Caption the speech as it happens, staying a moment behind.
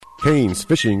Kane's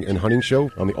Fishing and Hunting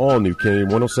Show on the all-new Kane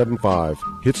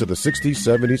 107.5. Hits of the 60s,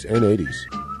 70s, and 80s.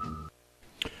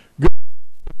 Good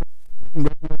Fishing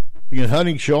and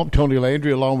Hunting Show. I'm Tony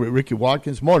Landry along with Ricky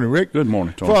Watkins. Morning, Rick. Good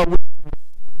morning, Tony. For our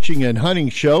Fishing and Hunting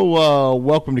Show,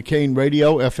 welcome to Kane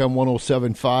Radio, FM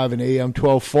 107.5 and AM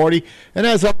 1240. And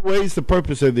as always, the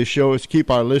purpose of this show is to keep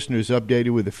our listeners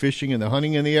updated with the fishing and the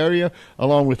hunting in the area,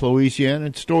 along with Louisiana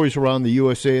and stories around the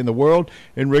USA and the world.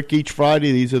 And Rick, each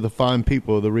Friday, these are the fine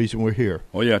people, the reason we're here.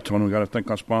 Oh, yeah, Tony, we got to thank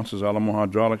our sponsors, Alamo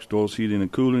Hydraulics, Doors Heating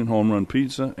and Cooling, Home Run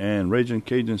Pizza, and Raging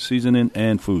Cajun Seasoning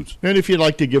and Foods. And if you'd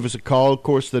like to give us a call, of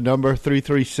course, the number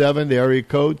 337, the area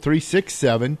code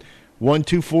 367-1240,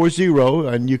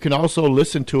 and you can also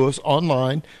listen to us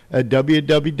online at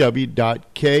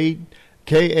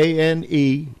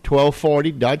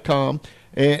www.kane1240.com.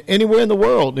 And anywhere in the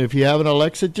world, if you have an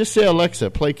Alexa, just say,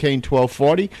 Alexa, play Kane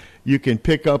 1240. You can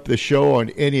pick up the show on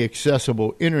any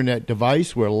accessible internet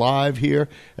device. We're live here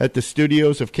at the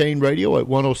studios of Kane Radio at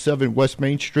 107 West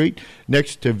Main Street,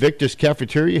 next to Victor's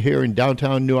Cafeteria here in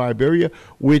downtown New Iberia,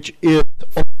 which is...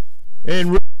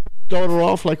 And start her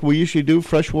off like we usually do,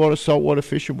 freshwater, saltwater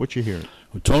fishing. What you hearing?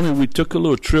 Well, Tony, we took a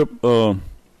little trip, and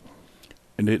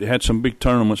it had some big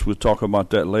tournaments. We'll talk about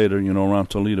that later,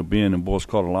 around Toledo Bend, and boys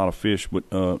caught a lot of fish. But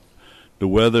the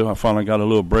weather, I finally got a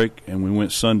little break, and we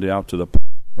went Sunday out to the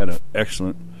had an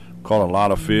excellent, caught a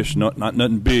lot of fish, not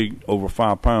nothing big, over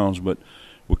 5 pounds, but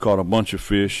we caught a bunch of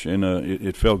fish, and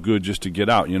it felt good just to get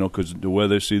out, because the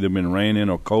weather's either been raining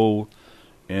or cold,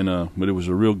 and but it was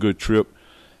a real good trip.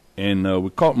 And we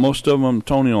caught most of them,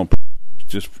 Tony, on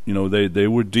just, they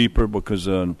were deeper because,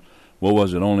 what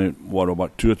was it, only,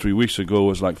 about 2 or 3 weeks ago, it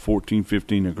was like 14,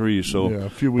 15 degrees. So yeah, a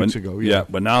few weeks ago, yeah.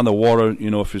 But now the water,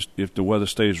 if the weather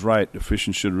stays right, the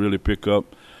fishing should really pick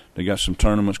up. They got some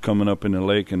tournaments coming up in the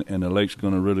lake, and the lake's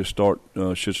going to really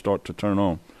should start to turn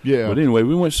on. Yeah. But anyway,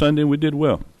 we went Sunday, and we did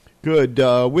well. Good.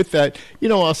 With that,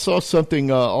 I saw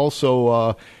something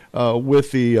also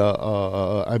with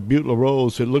the Butte La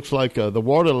Rose. It looks like the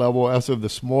water level as of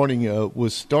this morning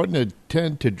was starting to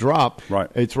tend to drop. Right.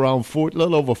 It's around a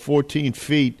little over 14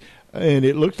 feet, and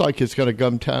it looks like it's going to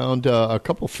come down to a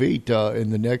couple feet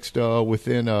in the next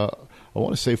within I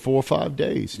want to say 4 or 5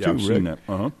 days. Yeah, too, I've Rick. seen that.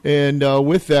 Uh-huh. And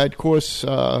with that, of course,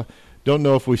 don't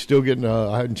know if we're still getting.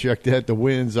 I hadn't checked that, the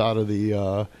winds out of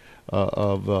the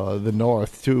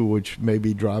north too, which may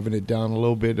be driving it down a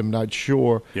little bit. I'm not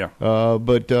sure. Yeah.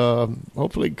 But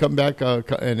hopefully come back,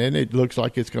 and then it looks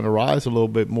like it's going to rise a little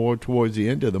bit more towards the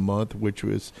end of the month, which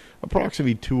was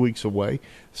approximately 2 weeks away.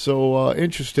 So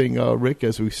interesting, Rick,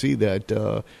 as we see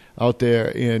that out there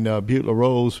in Butte La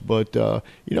Rose. But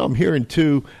I'm hearing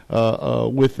too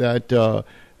with that.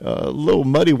 Little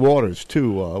muddy waters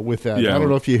too with that. Yeah. I don't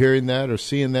know if you're hearing that or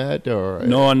seeing that or.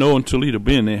 No, I know in Toledo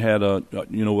Bend they had with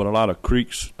a lot of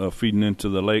creeks feeding into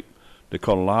the lake. They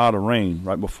caught a lot of rain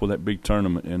right before that big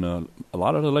tournament, and a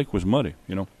lot of the lake was muddy.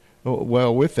 Oh,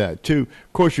 well, with that too.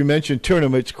 Of course, you mentioned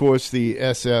tournaments. Of course, the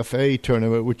SFA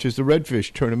tournament, which is the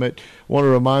Redfish tournament. I want to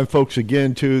remind folks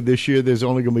again too. This year, there's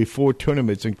only going to be 4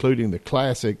 tournaments, including the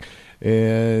Classic.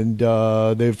 And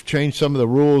they've changed some of the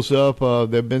rules up. There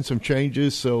have been some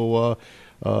changes. So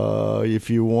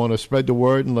if you want to spread the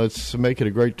word and let's make it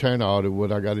a great turnout,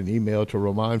 I got an email to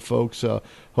remind folks.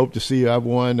 Hope to see you have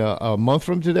one a month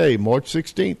from today, March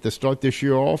 16th, to start this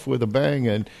year off with a bang.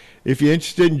 And if you're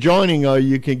interested in joining,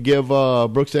 you can give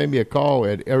Brooks Amy a call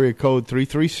at area code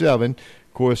 337. Of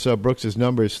course, Brooks's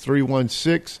number is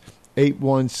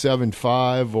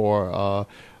 316-8175 or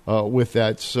with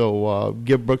that. So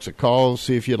give Brooks a call,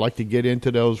 see if you'd like to get into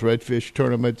those redfish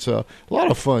tournaments. A lot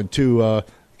of fun, too. Of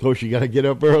course, you got to get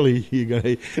up early.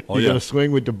 You're gonna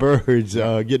swing with the birds,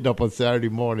 getting up on Saturday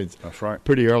mornings. That's right.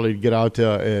 Pretty early to get out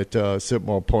at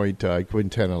Sitmore Point,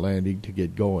 Quintana Landing to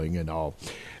get going and all.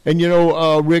 And,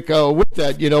 Rick, with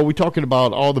that, we're talking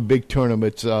about all the big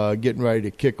tournaments getting ready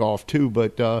to kick off, too.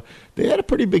 But they had a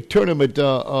pretty big tournament,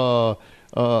 a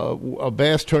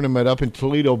bass tournament up in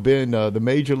Toledo Bend, the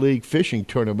Major League Fishing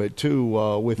Tournament,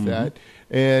 too, with that.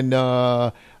 And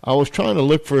I was trying to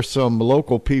look for some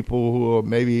local people who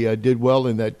maybe did well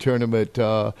in that tournament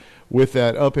with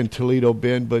that up in Toledo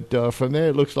Bend. But from there,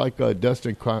 it looks like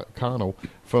Dustin Connell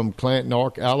from Clanton,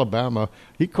 Alabama.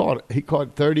 He caught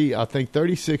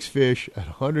 36 fish at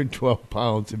 112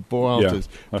 pounds and 4 ounces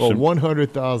for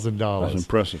 $100,000. That's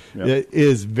impressive. Yeah. It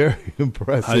is very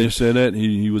impressive. How you say that?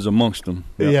 He was amongst them.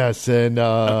 Yeah. Yes, and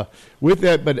with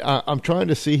that, but I'm trying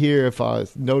to see here if I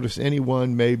notice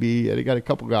anyone. Maybe they got a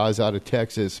couple guys out of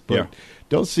Texas, but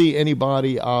don't see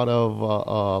anybody out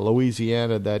of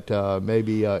Louisiana that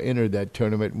maybe entered that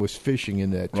tournament and was fishing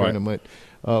in that tournament.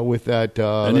 with that.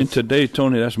 And then today,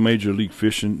 Tony, that's major league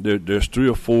fishing. There's 3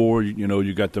 or 4.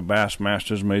 You got the Bass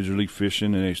Masters, major league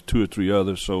fishing, and there's 2 or 3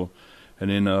 others. So, and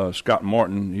then Scott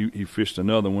Martin, he fished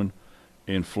another one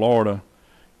in Florida,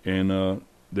 and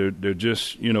they're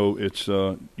just it's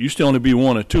used to only be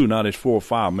 1 or 2. Now there's 4 or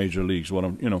 5 major leagues.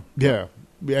 Yeah.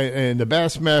 And the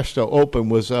Bassmaster Open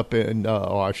was up in,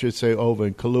 or I should say, over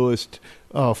in Clewiston,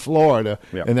 Florida,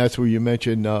 and that's where you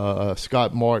mentioned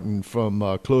Scott Martin from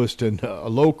Clewiston, a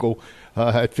local,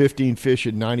 had 15 fish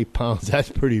at 90 pounds. That's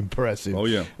pretty impressive. Oh,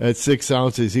 yeah. At 6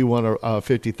 ounces, he won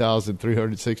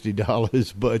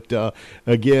 $50,360. But,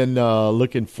 again,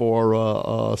 looking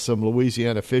for some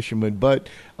Louisiana fishermen. But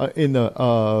in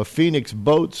the Phoenix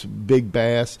Boats Big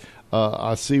Bass,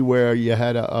 I see where you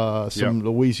had some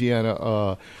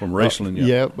Louisiana from Raceland,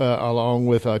 along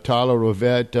with Tyler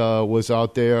Rivette was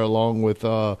out there, along with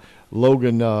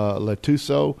Logan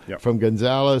Latuso from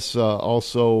Gonzales,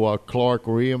 also Clark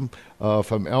Riem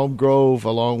from Elm Grove,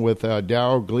 along with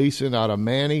Darryl Gleason out of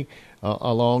Manny,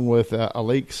 along with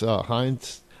Alex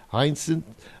Heinzen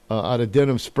out of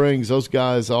Denham Springs. Those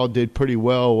guys all did pretty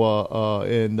well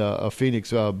in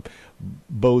Phoenix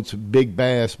Boats Big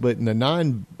Bass, but in the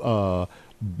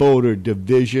 9-boater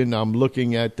division, I'm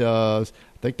looking at I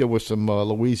think there were some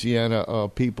Louisiana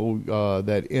people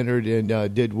that entered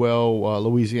and did well.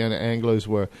 Louisiana anglers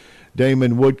were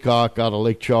Damon Woodcock out of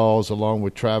Lake Charles, along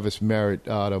with Travis Merritt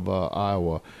out of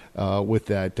Iowa. With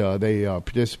that, they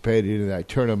participated in that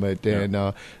tournament,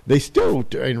 and they still.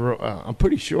 I'm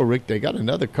pretty sure, Rick, they got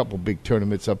another couple big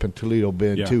tournaments up in Toledo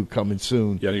Bend too, coming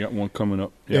soon. Yeah, they got one coming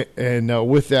up. Yeah. And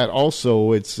with that,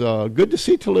 also, it's good to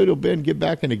see Toledo Bend get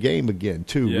back in the game again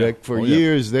too, Rick. For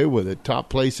years, they were the top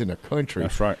place in the country.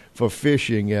 That's right. For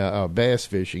fishing, bass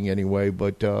fishing anyway.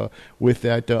 But with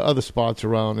that, other spots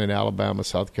around in Alabama,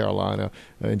 South Carolina,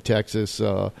 and Texas.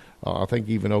 I think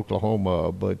even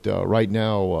Oklahoma, but right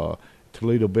now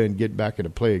Toledo Bend get back into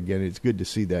play again. It's good to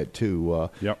see that too.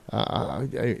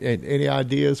 And any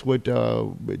ideas with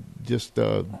just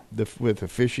with the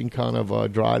fishing kind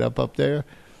of dried up there?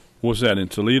 What's that in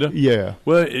Toledo? Yeah.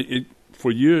 Well, it for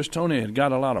years, Tony, it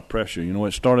got a lot of pressure.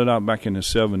 It started out back in the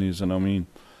 70s, and I mean,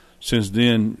 since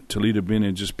then Toledo Bend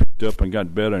had just picked up and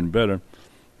got better and better.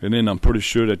 And then I'm pretty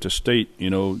sure that the state,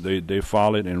 they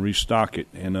follow it and restock it,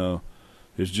 and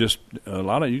it's just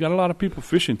you got a lot of people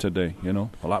fishing today,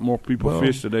 a lot more people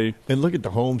fish today. And look at the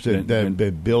homes that have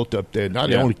been built up there.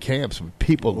 Not only camps, but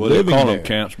people living they call there. them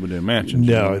camps, but they're mansions.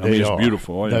 No, it's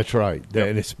beautiful. Oh, yeah. That's right.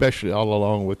 And especially all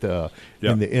along with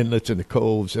in the inlets and the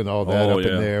coves and all that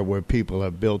in there where people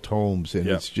have built homes. And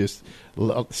it's just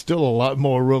still a lot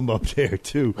more room up there,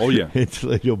 too. Oh, yeah. It's a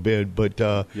little bit, but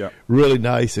really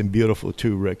nice and beautiful,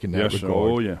 too, Rick, in that regard.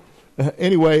 Oh, yeah.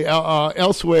 Anyway,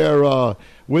 elsewhere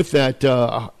with that,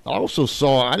 I also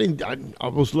saw. I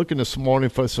was looking this morning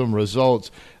for some results.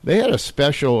 They had a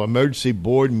special emergency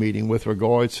board meeting with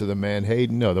regards to the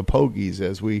Manhattan, the Pogies,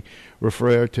 as we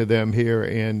refer to them here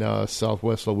in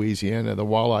Southwest Louisiana. The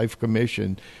Wildlife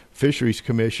Commission, Fisheries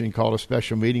Commission, called a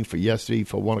special meeting for yesterday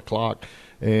for 1:00.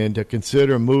 And to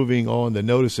consider moving on the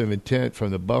notice of intent from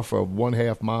the buffer of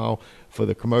 1/2 mile for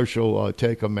the commercial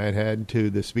take of Manhattan to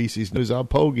the species known as our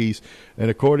pogies. And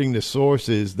according to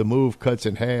sources, the move cuts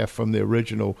in half from the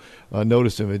original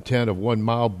notice of intent of 1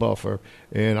 mile buffer.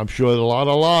 And I'm sure a lot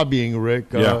of lobbying,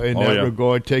 Rick, in that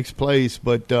regard takes place.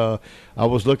 But I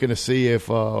was looking to see if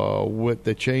what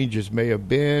the changes may have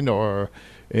been,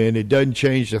 and it doesn't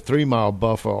change the 3 mile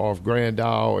buffer off Grand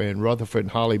Isle and Rutherford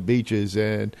and Holly Beaches.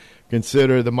 And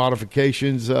consider the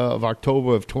modifications of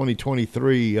October of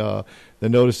 2023, the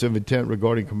notice of intent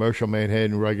regarding commercial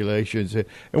Manhattan regulations.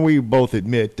 And we both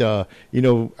admit,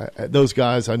 those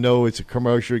guys, I know it's a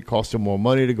commercial. It costs them more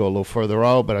money to go a little further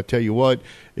out. But I tell you what,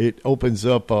 it opens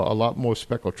up a lot more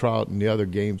speckled trout and the other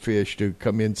game fish to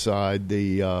come inside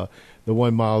the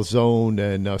 1 mile zone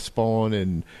and spawn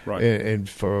and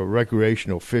for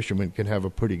recreational fishermen can have a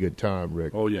pretty good time,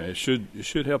 Rick. Oh, yeah. It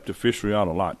should help the fishery out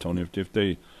a lot, Tony, if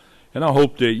they – and I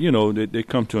hope they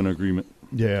come to an agreement.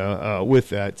 Yeah, with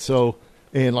that. So,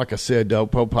 and like I said, they'll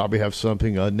probably have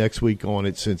something next week on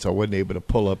it since I wasn't able to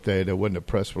pull up there. There wasn't a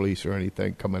press release or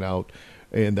anything coming out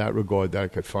in that regard that I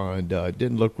could find. It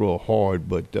didn't look real hard,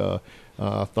 but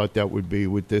I thought that would be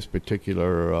with this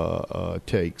particular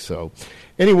take. So,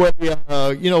 anyway,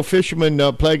 fishermen,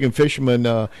 plaguing fishermen,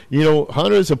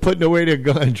 hunters are putting away their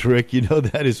guns, Rick. You know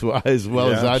that as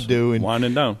well as I do. And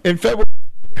winding down. In February,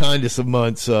 kindest of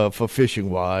months for fishing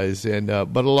wise, and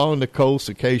but along the coast,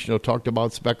 occasional talked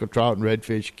about speckled trout and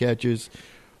redfish catches,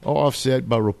 offset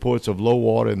by reports of low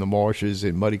water in the marshes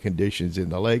and muddy conditions in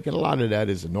the lake, and a lot of that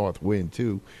is the north wind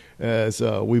too. as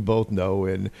we both know.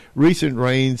 And recent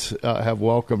rains have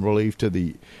welcomed relief to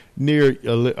the near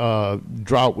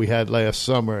drought we had last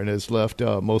summer, and has left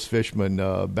most fishermen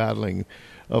battling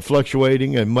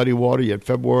fluctuating and muddy water. Yet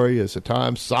February is a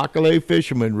time Sac-a-lait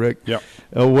fishermen, Rick,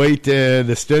 await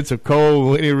the stints of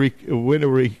cold,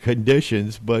 wintry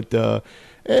conditions, but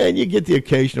and you get the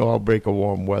occasional outbreak of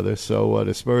warm weather. So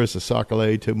the spurs the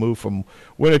Sac-a-lait to move from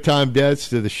wintertime depths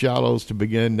to the shallows to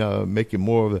begin making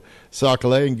more of the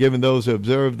Sac-a-lait, and giving those who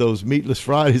observe those meatless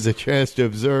Fridays a chance to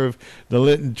observe the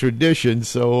Lenten tradition.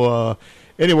 So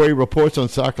anyway, reports on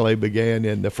Sac-a-lait began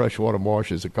in the freshwater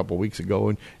marshes a couple of weeks ago,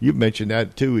 and you've mentioned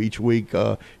that too each week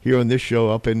here on this show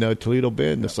up in Toledo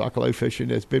Bend. The Sac-a-lait fishing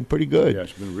has been pretty good. Yeah,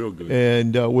 it's been real good.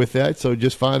 And with that, so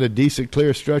just find a decent,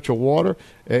 clear stretch of water,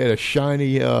 add a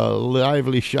shiny,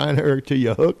 lively shiner to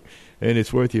your hook, and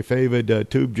it's worth your favorite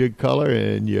tube jig color,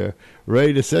 and you're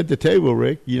ready to set the table,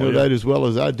 Rick. You know that as well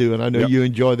as I do, and I know you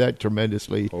enjoy that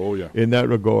tremendously in that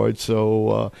regard.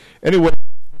 So anyway,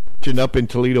 up in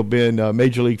Toledo Bend,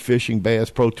 Major League Fishing Bass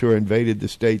Pro Tour invaded the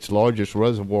state's largest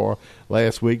reservoir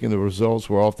last week, and the results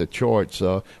were off the charts.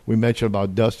 We mentioned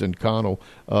about Dustin Connell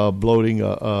bloating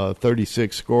a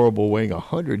 36 scoreable weighing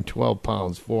 112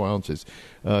 pounds, 4 ounces,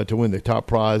 to win the top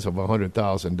prize of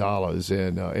 $100,000.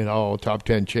 And in all top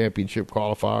 10 championship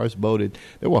qualifiers boated,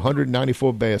 there were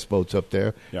 194 bass boats up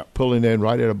there, pulling in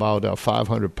right at about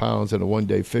 500 pounds in a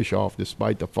one-day fish-off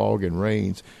despite the fog and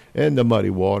rains and the muddy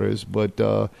waters. But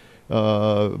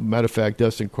matter of fact,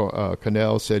 Dustin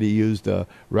Connell said he used a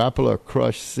Rapala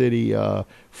Crush City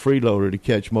freeloader to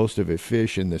catch most of his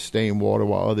fish in the stained water,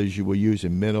 while others were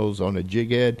using minnows on a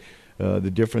jig head.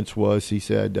 The difference was, he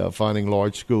said, finding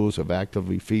large schools of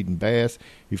actively feeding bass.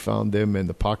 He found them in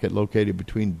the pocket located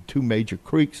between two major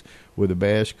creeks where the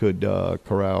bass could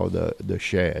corral the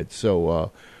shad.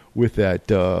 So with that,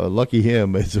 lucky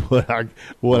him is what I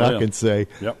can say.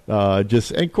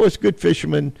 Just, and of course, good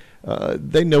fishermen,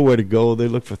 they know where to go. They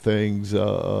look for things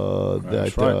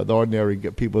that the ordinary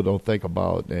people don't think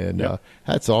about. And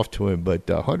hats off to him. But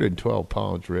 112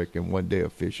 pounds, Rick, in one day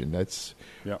of fishing, that's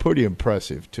pretty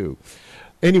impressive, too.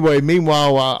 Anyway,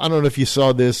 meanwhile, I don't know if you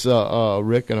saw this,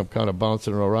 Rick, and I'm kind of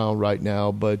bouncing around right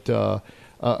now, but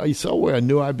you saw where a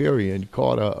New Iberian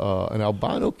caught an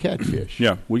albino catfish.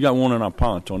 Yeah, we got one in our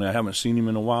pond, Tony. I haven't seen him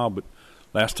in a while, but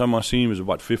last time I seen him was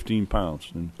about 15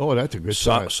 pounds. And that's a good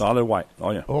size. Solid white. Oh,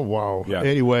 yeah. Oh, wow. Yeah.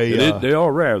 Anyway. They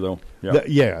are rare, though.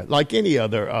 Yeah, like any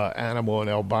other animal, an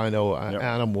albino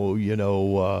animal, you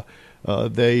know,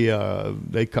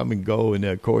 they come and go, and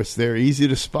of course they're easy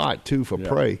to spot too for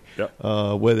prey,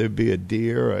 whether it be a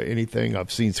deer or anything.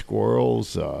 I've seen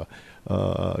squirrels.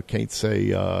 Can't say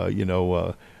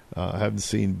haven't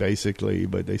seen basically,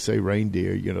 but they say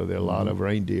reindeer. You know, there are a lot of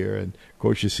reindeer, and of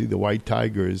course you see the white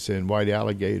tigers and white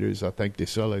alligators. I think they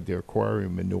sell at their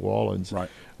aquarium in New Orleans,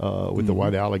 with the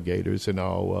white alligators and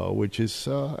all, which is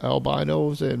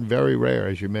albinos and very rare,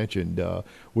 as you mentioned,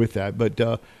 with that. But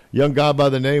young guy by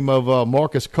the name of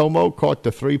Marcus Como caught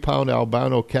the 3-pound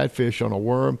albino catfish on a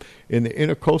worm in the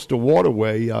intercoastal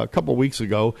waterway a couple of weeks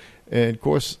ago. And, of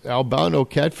course, albino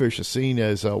catfish are seen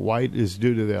as white is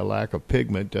due to their lack of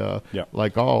pigment,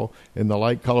 like all. And the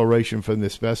light coloration from the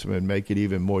specimen make it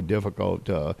even more difficult,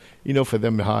 for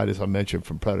them to hide, as I mentioned,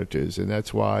 from predators. And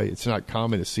that's why it's not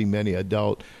common to see many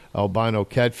adult albino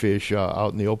catfish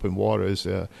out in the open waters.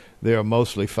 They are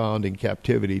mostly found in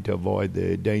captivity to avoid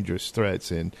the dangerous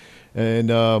threats. And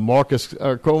Marcus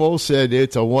Como said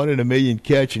it's a 1 in a million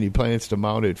catch, and he plans to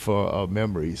mount it for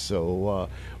memory. So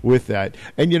with that,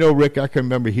 and Rick, I can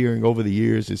remember hearing over the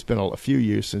years. It's been a few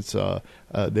years since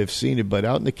they've seen it, but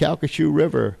out in the Calcasieu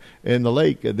River in the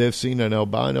lake, they've seen an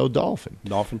albino dolphin,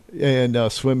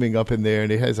 and swimming up in there,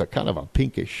 and it has a kind of a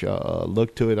pinkish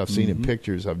look to it. I've seen it in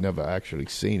pictures. I've never actually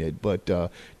seen it, but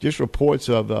just reports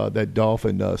of that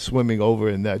dolphin swimming over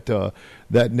in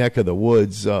that neck of the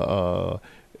woods.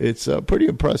 It's pretty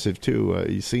impressive, too.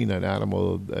 You've seen an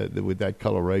animal with that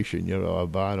coloration,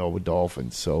 albino with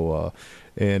dolphins. So,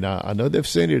 and I know they've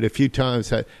seen it a few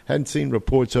times. Hadn't seen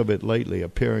reports of it lately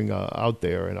appearing out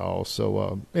there and all.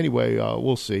 So, anyway,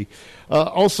 we'll see.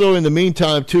 Also, in the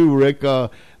meantime, too, Rick,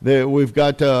 we've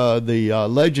got the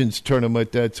Legends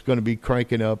tournament that's going to be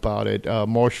cranking up out at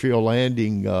Marshfield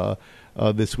Landing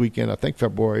this weekend. I think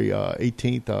February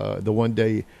 18th, the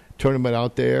one-day tournament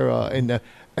out there.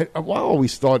 I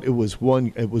always thought it was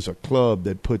a club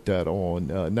that put that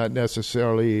on. Not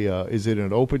necessarily is it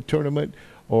an open tournament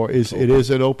Or it is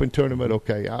an open tournament?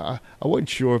 Okay. I wasn't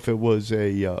sure if it was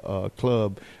a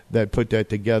club that put that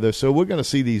together. So we're going to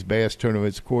see these bass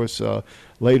tournaments. Of course,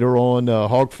 later on,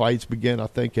 hog fights begin, I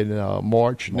think, in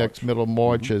March, next middle of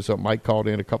March, as Mike called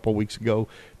in a couple of weeks ago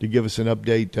to give us an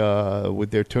update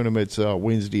with their tournaments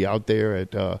Wednesday out there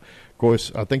at of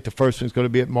course, I think the first one's going to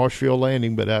be at Marshfield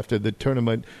Landing, but after the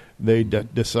tournament, they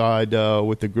decide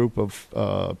with the group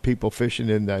of people fishing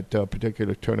in that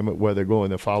particular tournament where they're going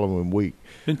the following week.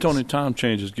 And Tony, time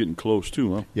change is getting close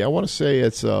too, huh? Yeah, I want to say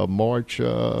it's March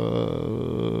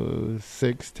 6th,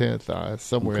 10th,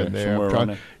 somewhere in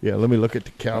there. Yeah, let me look at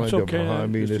the calendar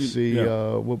behind me to see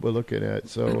what we're looking at.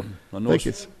 So I think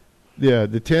it's the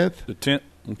 10th. The 10th.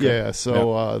 Okay. Yeah,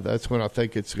 so that's when I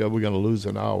think we're going to lose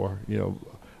an hour.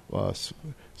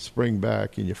 Spring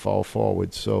back and you fall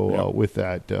forward. So with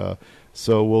that,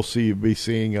 so we'll be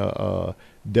seeing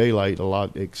daylight a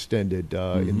lot extended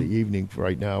in the evening.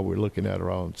 Right now, we're looking at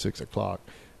around 6 o'clock,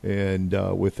 and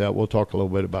with that, we'll talk a little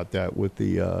bit about that with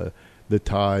the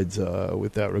tides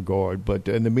with that regard. But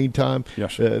in the meantime,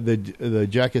 the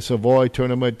Jackie Savoy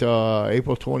tournament,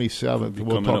 April 27th,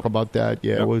 we'll talk about that.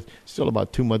 Yeah, we're still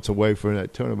about 2 months away from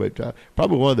that tournament.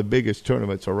 Probably one of the biggest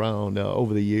tournaments around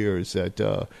over the years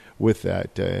with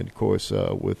that. And, of course,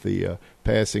 with the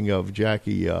passing of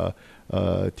Jackie,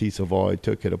 T. Savoy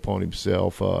took it upon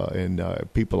himself, and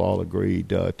people all agreed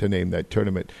to name that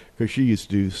tournament because she used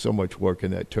to do so much work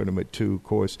in that tournament, too. Of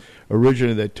course,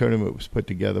 originally that tournament was put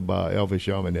together by Elvis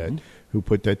Jaminet, who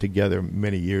put that together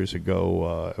many years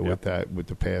ago with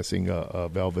the passing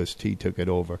of Elvis. T took it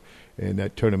over. And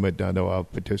that tournament, I know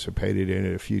I've participated in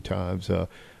it a few times.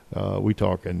 We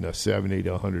talking 70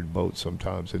 to 100 boats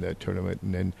sometimes in that tournament,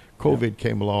 and then COVID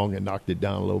came along and knocked it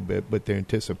down a little bit. But they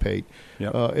anticipate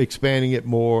expanding it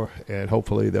more, and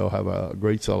hopefully they'll have a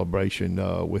great celebration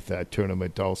with that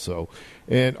tournament also.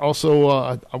 And also,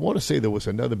 I want to say there was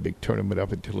another big tournament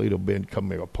up at Toledo Bend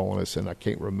coming upon us, and I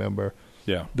can't remember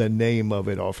the name of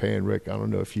it offhand. Rick, I don't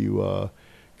know if you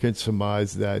can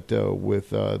surmise that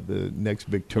with the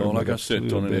next big tournament. Well, like I said,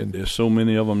 Tony, there's so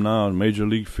many of them now, Major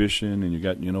League Fishing, and you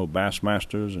got,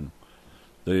 Bassmasters, and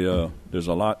there's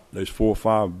a lot. There's 4 or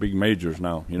 5 big majors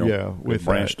now, with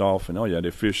branched off, and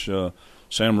they fish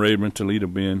Sam Rayburn, Toledo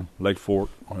Bend, Lake Fork,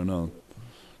 and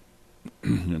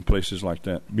places like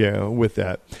that. Yeah, with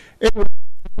that.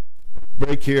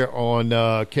 Break here on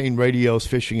Kane Radio's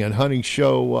Fishing and Hunting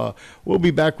Show. We'll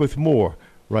be back with more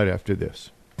right after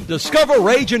this. Discover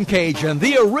Ragin' Cajun,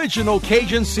 the original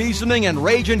Cajun seasoning and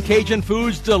Ragin' Cajun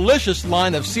Foods' delicious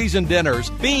line of seasoned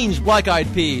dinners, beans,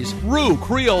 black-eyed peas, roux,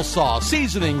 Creole sauce,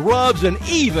 seasoning, rubs, and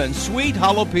even sweet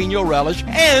jalapeno relish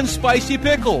and spicy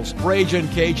pickles. Ragin'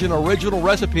 Cajun original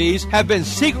recipes have been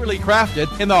secretly crafted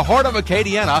in the heart of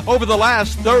Acadiana over the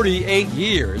last 38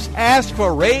 years. Ask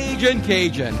for Ragin'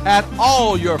 Cajun at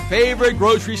all your favorite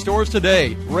grocery stores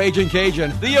today. Ragin'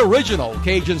 Cajun, the original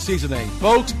Cajun seasoning.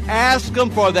 Folks, ask them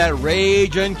for that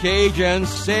Ragin' Cajun.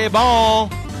 C'est bon.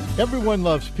 Everyone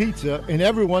loves pizza, and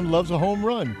everyone loves a home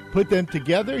run. Put them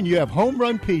together, and you have home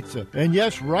run pizza. And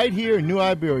yes, right here in New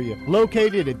Iberia,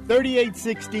 located at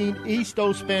 3816 East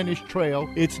Old Spanish Trail,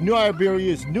 it's New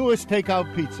Iberia's newest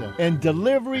takeout pizza, and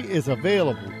delivery is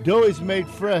available. Dough is made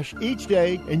fresh each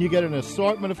day, and you get an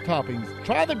assortment of toppings.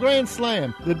 Try the Grand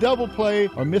Slam, the Double Play,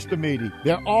 or Mr. Meaty.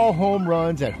 They're all home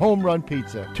runs at Home Run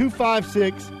Pizza.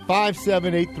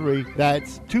 256-5783.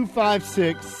 That's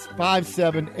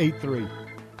 256-5783.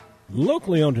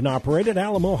 Locally owned and operated,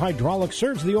 Alamo Hydraulics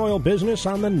serves the oil business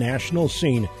on the national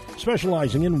scene.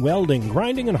 Specializing in welding,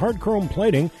 grinding, and hard chrome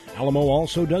plating, Alamo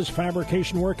also does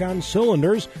fabrication work on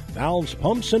cylinders, valves,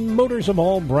 pumps, and motors of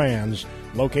all brands.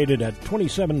 Located at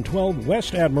 2712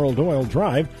 West Admiral Doyle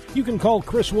Drive, you can call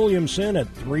Chris Williamson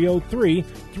at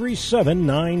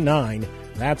 303-3799.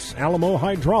 That's Alamo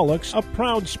Hydraulics, a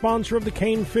proud sponsor of the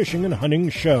Kane Fishing and Hunting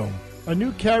Show. A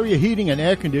new Carrier heating and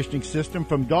air conditioning system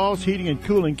from Dawes Heating and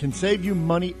Cooling can save you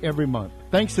money every month.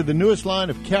 Thanks to the newest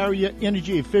line of Carrier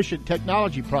energy-efficient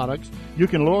technology products, you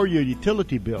can lower your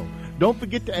utility bill. Don't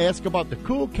forget to ask about the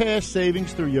cool cash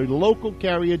savings through your local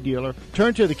Carrier dealer.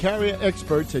 Turn to the Carrier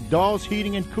experts at Dawes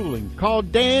Heating and Cooling. Call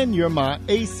Dan, you're my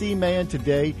AC man,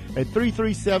 today at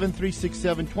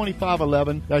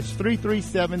 337-367-2511. That's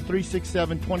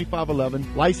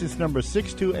 337-367-2511. License number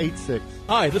 6286.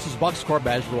 Hi, this is Boxcar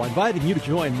Badgerow, inviting you to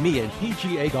join me and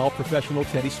PGA Golf professional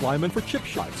Teddy Slyman for Chip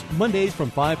Shots. Mondays from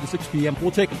 5 to 6 p.m.,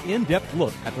 we'll take an in-depth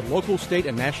look at the local, state,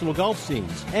 and national golf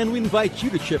scenes. And we invite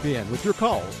you to chip in with your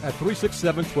calls at 3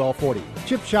 367-1240.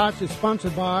 Chip Shots is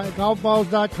sponsored by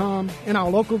GolfBalls.com and our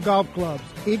local golf clubs,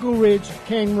 Eagle Ridge,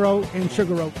 Kangaroo, and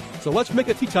Sugar Oak. So let's make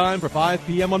it tea time for 5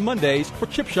 p.m. on Mondays for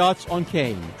Chip Shots on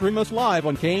Kane. Stream us live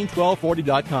on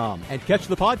Kane1240.com and catch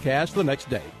the podcast the next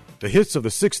day. The hits of the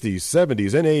 60s,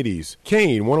 70s, and 80s.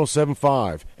 Kane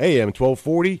 107.5, AM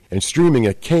 1240, and streaming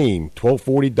at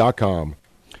Kane1240.com.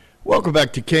 Welcome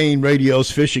back to Kane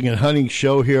Radio's Fishing and Hunting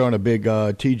Show here on a big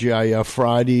TGIF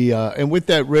Friday. And with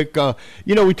that, Rick,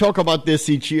 we talk about this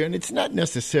each year, and it's not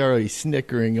necessarily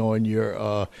snickering on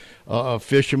your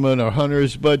fishermen or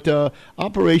hunters, but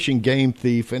Operation Game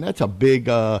Thief, and that's a big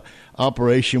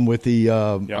operation with the,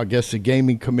 I guess, the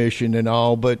Gaming Commission and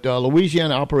all. But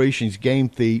Louisiana Operations Game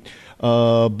Thief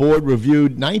board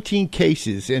reviewed 19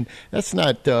 cases, and that's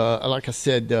not, like I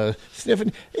said,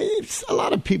 sniffing. It's, a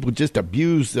lot of people just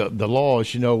abuse the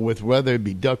laws, with whether it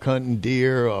be duck hunting,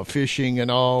 deer, fishing,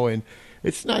 and all, and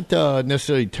it's not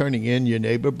necessarily turning in your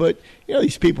neighbor, but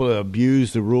these people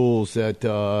abuse the rules that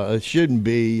it shouldn't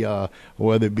be,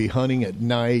 whether it be hunting at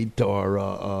night or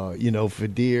for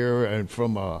deer and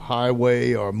from a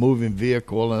highway or a moving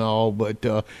vehicle and all. But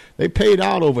they paid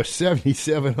out over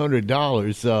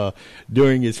 $7,700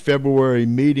 during its February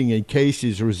meeting in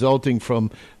cases resulting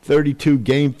from 32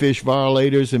 game fish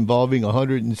violators involving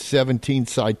 117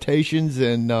 citations,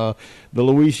 and the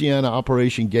Louisiana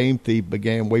Operation Game Thief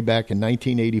began way back in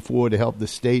 1984 to help the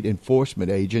state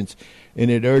enforcement agents, and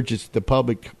it urges the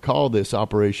public to call this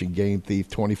Operation Game Thief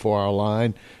 24-hour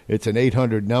line. It's an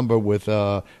 800 number with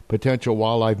potential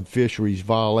wildlife and fisheries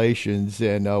violations,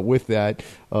 and with that,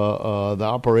 the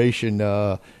Operation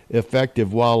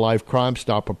Effective Wildlife Crime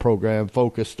Stopper program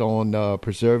focused on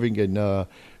preserving and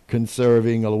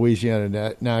conserving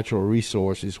Louisiana natural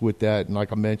resources with that. And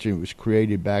like I mentioned, it was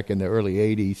created back in the early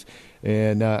 80s.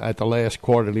 And at the last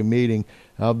quarterly meeting,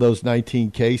 of those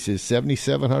 19 cases,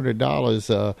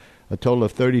 $7,700, a total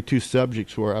of 32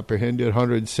 subjects were apprehended.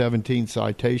 117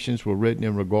 citations were written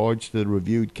in regards to the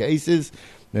reviewed cases.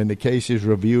 And the cases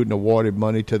reviewed and awarded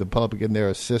money to the public and their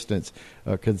assistance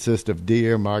consist of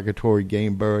deer, migratory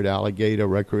game bird, alligator,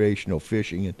 recreational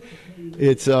fishing. And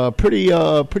it's pretty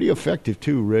effective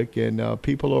too, Rick. And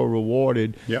people are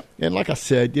rewarded. Yep. And like I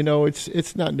said,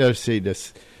 it's not necessarily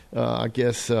this,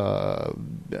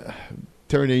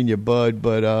 turn in your bud,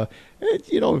 but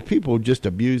people just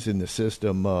abusing the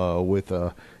system with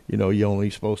you're only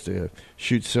supposed to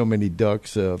shoot so many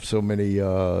ducks of so many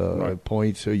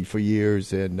points for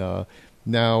years, and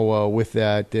now with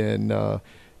that, and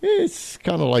it's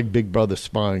kind of like Big Brother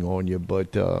spying on you.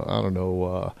 But I don't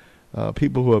know,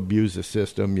 people who abuse the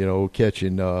system,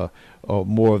 catching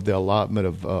more of the allotment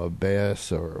of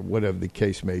bass or whatever the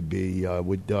case may be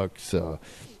with ducks,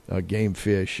 game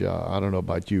fish. I don't know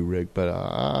about you, Rick, but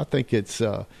I think it's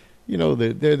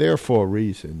they're there for a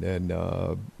reason,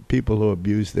 and people who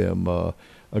abuse them are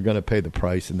going to pay the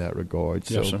price in that regard.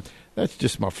 So yes, that's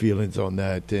just my feelings on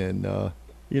that. And,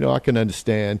 I can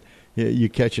understand you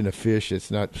catching a fish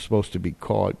that's not supposed to be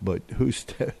caught, but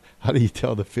how do you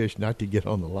tell the fish not to get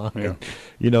on the line?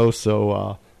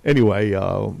 Yeah. Anyway,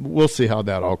 we'll see how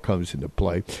that all comes into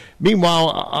play.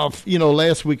 Meanwhile,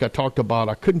 last week I talked about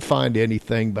I couldn't find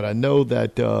anything, but I know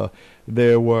that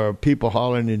there were people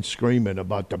hollering and screaming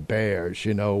about the bears,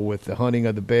 with the hunting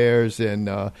of the bears.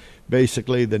 And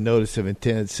basically the notice of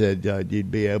intent said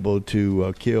you'd be able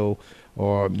to kill,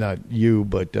 or not you,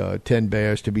 but 10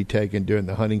 bears to be taken during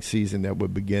the hunting season that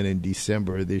would begin in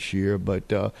December of this year.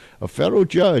 But a federal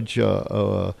judge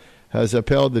has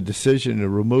upheld the decision to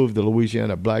remove the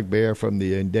Louisiana black bear from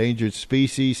the endangered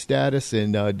species status,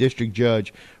 and District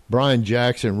Judge Brian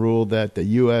Jackson ruled that the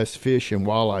U.S. Fish and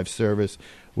Wildlife Service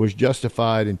was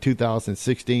justified in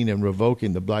 2016 in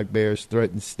revoking the black bear's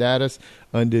threatened status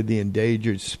under the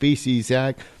Endangered Species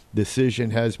Act.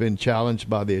 Decision has been challenged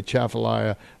by the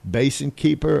Atchafalaya Basin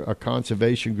Keeper, a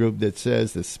conservation group that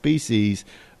says the species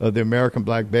of the American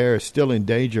black bear is still in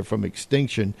danger from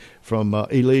extinction from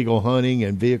illegal hunting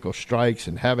and vehicle strikes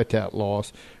and habitat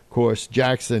loss. Of course,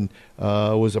 Jackson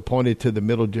was appointed to the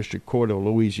Middle District Court of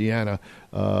Louisiana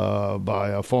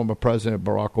by former President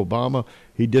Barack Obama.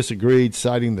 He disagreed,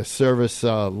 citing the service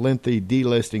lengthy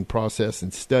delisting process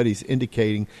and studies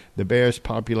indicating the bear's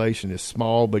population is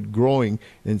small but growing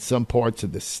in some parts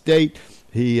of the state.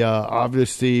 He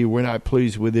obviously, we're not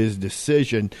pleased with his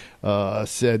decision,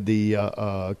 said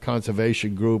the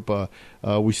conservation group.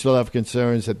 We still have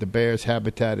concerns that the bear's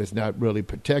habitat is not really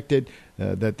protected,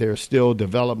 that there are still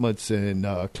developments and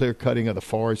clear-cutting of the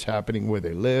forest happening where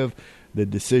they live. The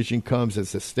decision comes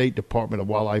as the State Department of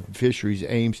Wildlife and Fisheries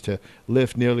aims to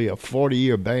lift nearly a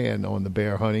 40-year ban on the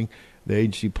bear hunting. The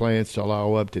agency plans to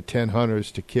allow up to 10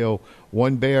 hunters to kill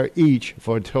one bear each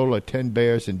for a total of 10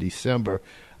 bears in December.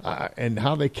 And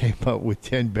how they came up with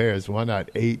 10 bears, why not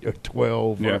 8 or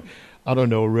 12? Yeah. I don't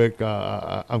know, Rick.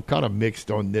 I'm kind of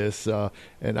mixed on this,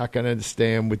 and I can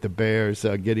understand with the bears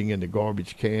getting into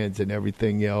garbage cans and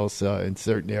everything else in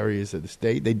certain areas of the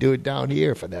state. They do it down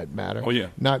here, for that matter. Oh, yeah.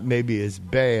 Not maybe as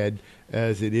bad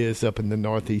as it is up in the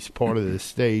northeast part of the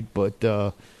state, but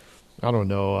I don't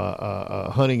know.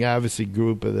 A hunting advocacy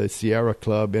group of the Sierra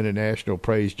Club International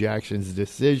praised Jackson's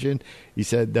decision. He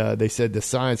said they said the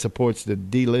science supports the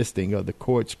delisting of the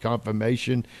court's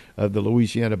confirmation of the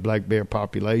Louisiana black bear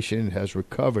population has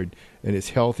recovered and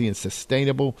is healthy and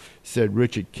sustainable, said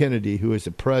Richard Kennedy, who is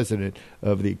the president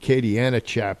of the Acadiana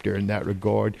chapter in that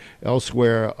regard.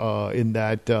 Elsewhere in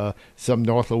that, some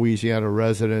North Louisiana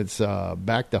residents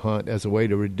back the hunt as a way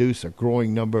to reduce a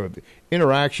growing number of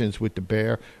interactions with the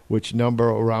bear, which number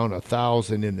around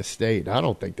 1,000 in the state. I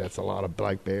don't think that's a lot of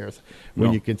black bears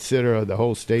when you consider the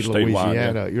whole state of Louisiana.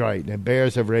 Yeah. Right. And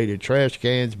bears have raided trash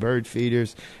cans, bird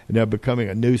feeders, and they're becoming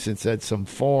a nuisance at some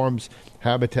farms.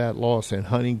 Habitat loss and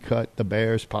hunting cut the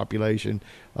bears' population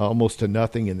almost to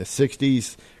nothing in the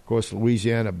 60s. Of course,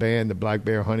 Louisiana banned the black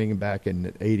bear hunting back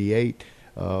in 88.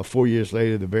 4 years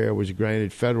later, the bear was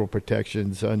granted federal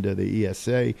protections under the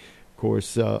ESA. Of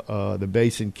course, the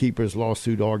Basin Keepers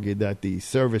lawsuit argued that the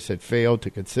service had failed to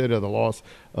consider the loss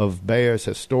of bears'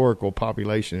 historical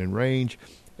population and range,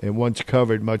 and once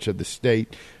covered much of the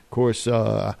state. Of course,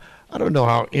 I don't know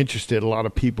how interested a lot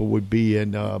of people would be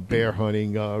in bear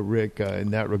hunting, Rick, in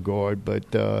that regard.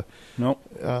 But Nope.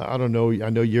 I don't know. I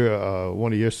know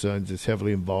one of your sons is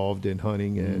heavily involved in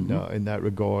hunting, and in that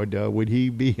regard, would he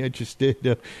be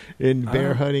interested in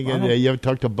bear hunting? And you ever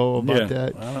talked to Bo about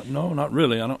that? No, not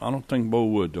really. I don't think Bo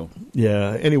would, though.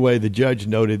 Yeah. Anyway, the judge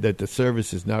noted that the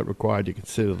service is not required to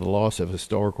consider the loss of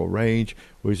historical range,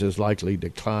 which is likely to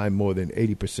decline more than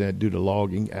 80% due to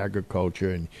logging,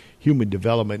 agriculture, and human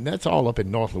development. And that's all up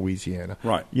in North Louisiana.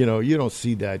 Right. You know, you don't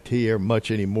see that here much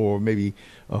anymore. Maybe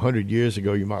 100 years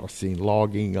ago, you might have seen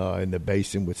logging in the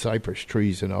basin with cypress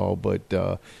trees and all. But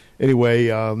anyway,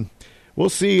 we'll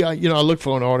see. I looked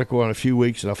for an article in a few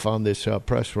weeks, and I found this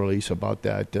press release about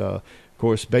that. Of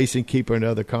course, Basin Keeper and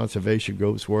other conservation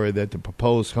groups worry that the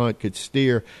proposed hunt could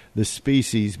steer the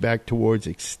species back towards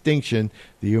extinction.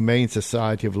 The Humane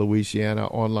Society of Louisiana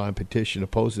online petition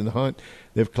opposing the hunt.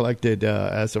 They've collected,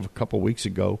 as of a couple weeks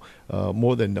ago,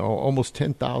 more than almost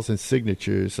 10,000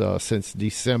 signatures since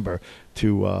December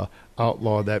to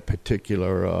outlaw that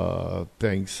particular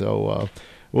thing. So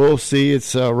we'll see.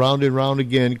 It's round and round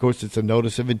again. Of course, it's a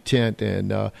notice of intent.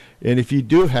 And if you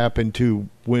do happen to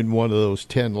win one of those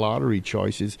 10 lottery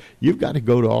choices, you've got to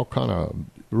go to all kind of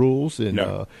rules and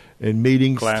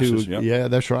meetings. Classes, Yeah,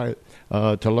 that's right,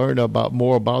 to learn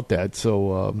more about that.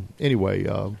 So anyway,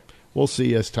 we'll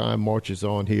see as time marches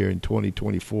on here in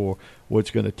 2024 what's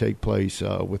going to take place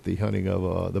with the hunting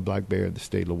of the black bear in the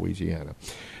state of Louisiana.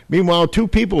 Meanwhile, 2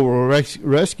 people were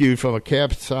rescued from a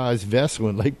capsized vessel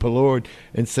in Lake Pellord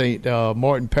in St.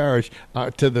 Martin Parish.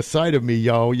 To the side of me,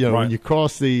 y'all, right. When you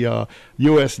cross the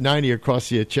US 90 across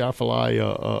the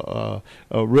Atchafalaya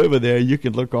River there, you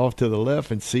can look off to the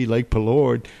left and see Lake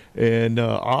Pellord. And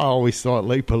I always thought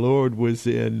Lake Pellord was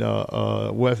in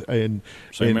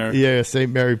St.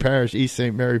 Mary Parish, East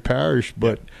St. Mary Parish.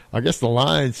 But I guess the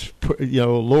lines,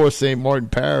 Lower St. Martin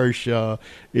Parish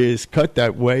is cut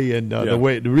that way, and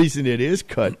the reason it is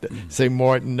cut, St.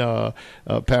 Martin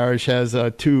Parish has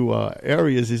 2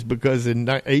 areas, is because in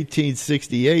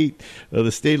 1868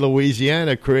 the state of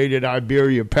Louisiana created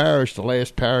Iberia Parish, the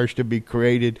last parish to be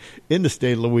created in the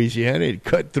state of Louisiana. It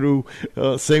cut through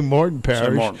St. Martin Parish.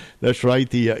 St. Martin. That's right,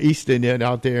 the eastern end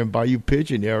out there in Bayou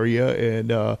Pigeon area,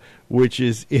 and which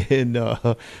is in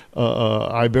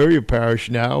Iberia Parish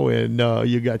now, and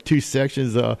you got 2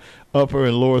 sections, Upper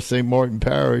and Lower St. Martin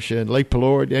Parish and Lake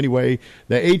Pellord. Anyway,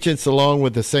 the agents, along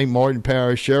with the St. Martin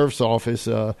Parish Sheriff's Office,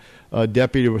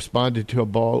 deputy responded to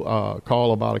a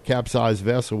call about a capsized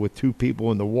vessel with 2 people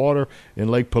in the water in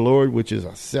Lake Pellord, which is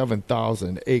a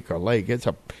 7,000-acre lake.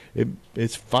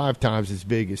 It's 5 times as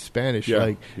big as Spanish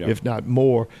Lake, if not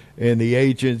more. And the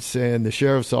agents and the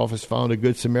Sheriff's Office found a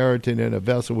Good Samaritan in a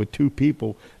vessel with 2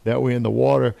 people that were in the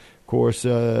water. Of course,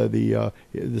 the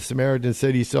Samaritan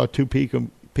said he saw two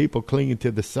people clinging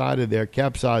to the side of their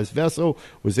capsized vessel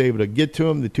was able to get to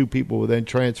them. The 2 people were then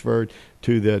transferred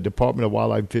to the Department of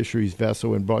Wildlife and Fisheries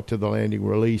vessel and brought to the landing,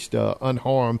 released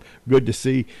unharmed. Good to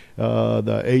see.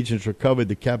 The agents recovered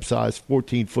the capsized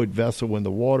 14-foot vessel in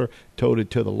the water, towed it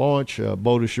to the launch.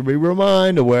 Boaters should be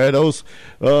reminded to wear those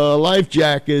life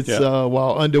jackets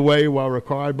while underway, while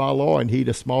required by law, and heed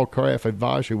a small craft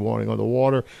advisory warning on the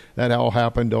water. That all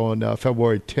happened on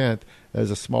February 10th. As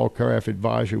a small craft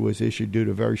advisory was issued due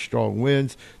to very strong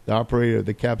winds. The operator of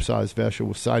the capsized vessel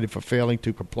was cited for failing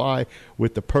to comply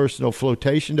with the personal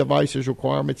flotation devices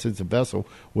requirements, since the vessel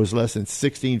was less than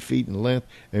 16 feet in length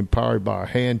and powered by a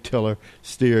hand tiller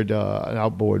steered an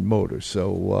outboard motor.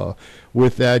 So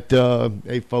with that,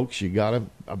 hey folks, you got to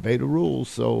obey the rules.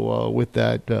 So with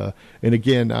that, and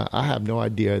again, I have no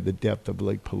idea the depth of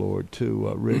Lake Pelord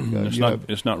too, Rick.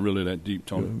 It's not really that deep,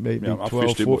 Tony. Maybe I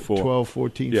fished it before. 12,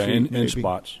 14 yeah, feet. in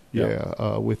spots.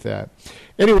 With that.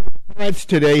 Anyway, that's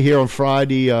today here on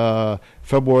Friday,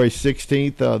 February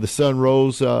 16th. The sun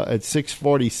rose at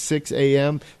 6:46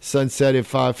 a.m., sunset at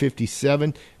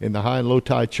 5:57. In the high and low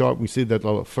tide chart, we see that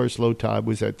the first low tide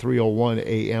was at 3:01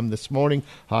 a.m. this morning.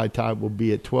 High tide will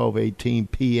be at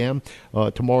 12:18 p.m.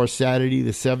 Tomorrow, Saturday,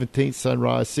 the 17th,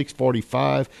 sunrise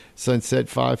 6:45, sunset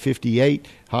 5:58.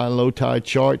 High and low tide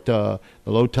chart, the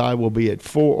low tide will be at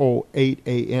 4:08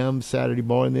 a.m. Saturday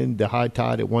morning, the high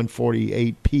tide at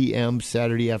 1:48 p.m.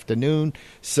 Saturday afternoon.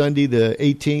 Sunday, the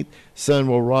 18th, sun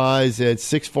will rise at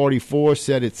 6:44,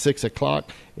 set at 6 o'clock.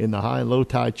 In the high and low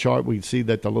tide chart, we can see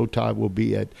that the low tide will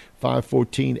be at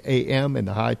 5:14 a.m. and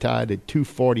the high tide at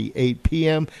 2:48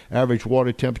 p.m. Average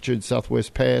water temperature in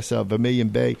Southwest Pass, Vermilion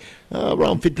Bay,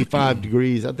 around 55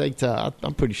 degrees. I think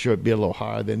I'm pretty sure it'd be a little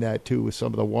higher than that too with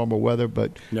some of the warmer weather,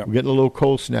 but we're getting a little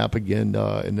cold snap again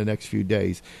in the next few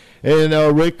days. And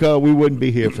Rick, we wouldn't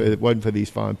be here if it wasn't for these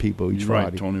fine people each That's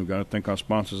Friday. right, Tony. We've got to thank our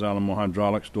sponsors, Alamo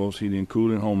Hydraulics, Doors Heating and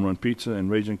Cooling, Home Run Pizza,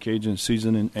 and Raging Cajun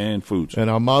Seasoning and Foods. And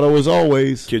our motto is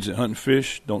always, kids that hunt and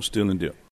fish, don't steal and dip.